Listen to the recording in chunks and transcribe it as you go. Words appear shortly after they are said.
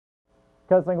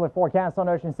Coast Angler forecast on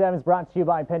Ocean 7 is brought to you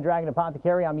by Pendragon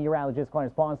Apothecary. I'm meteorologist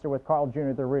Clarence Ponsler with Carl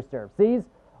Jr. the Rooster. Seas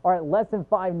are at less than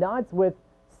 5 knots with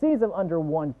seas of under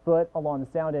 1 foot along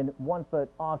the Sound and 1 foot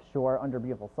offshore under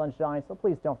beautiful sunshine. So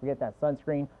please don't forget that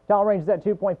sunscreen. Tidal range is at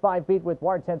 2.5 feet with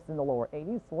water temps in the lower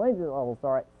 80s. Salinity levels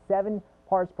are at 7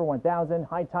 parts per 1,000.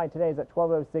 High tide today is at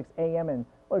 12:06 a.m. and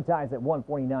low tides at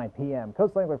 1:49 p.m.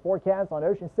 Coastal Angler forecast on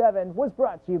Ocean 7 was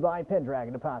brought to you by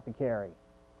Pendragon Apothecary.